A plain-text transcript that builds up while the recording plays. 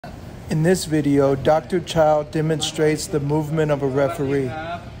In this video, Dr. Chao demonstrates the movement of a referee.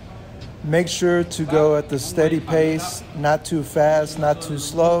 Make sure to go at the steady pace, not too fast, not too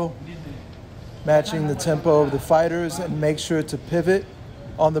slow, matching the tempo of the fighters, and make sure to pivot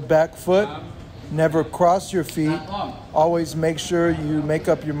on the back foot. Never cross your feet. Always make sure you make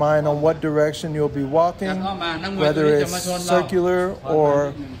up your mind on what direction you'll be walking, whether it's circular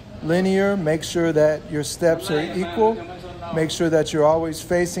or linear. Make sure that your steps are equal. Make sure that you're always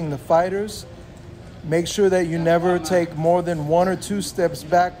facing the fighters. Make sure that you never take more than 1 or 2 steps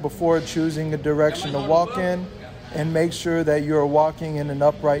back before choosing a direction to walk in, and make sure that you're walking in an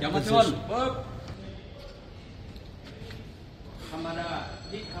upright position.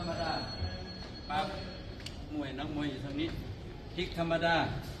 Muay นักมวยอยู่ทางนี้พลิกธรรมดา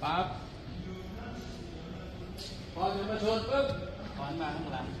ปั๊บพอจะมาชนปุ๊บถอนมาข้าง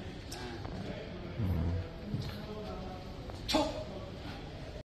หลัง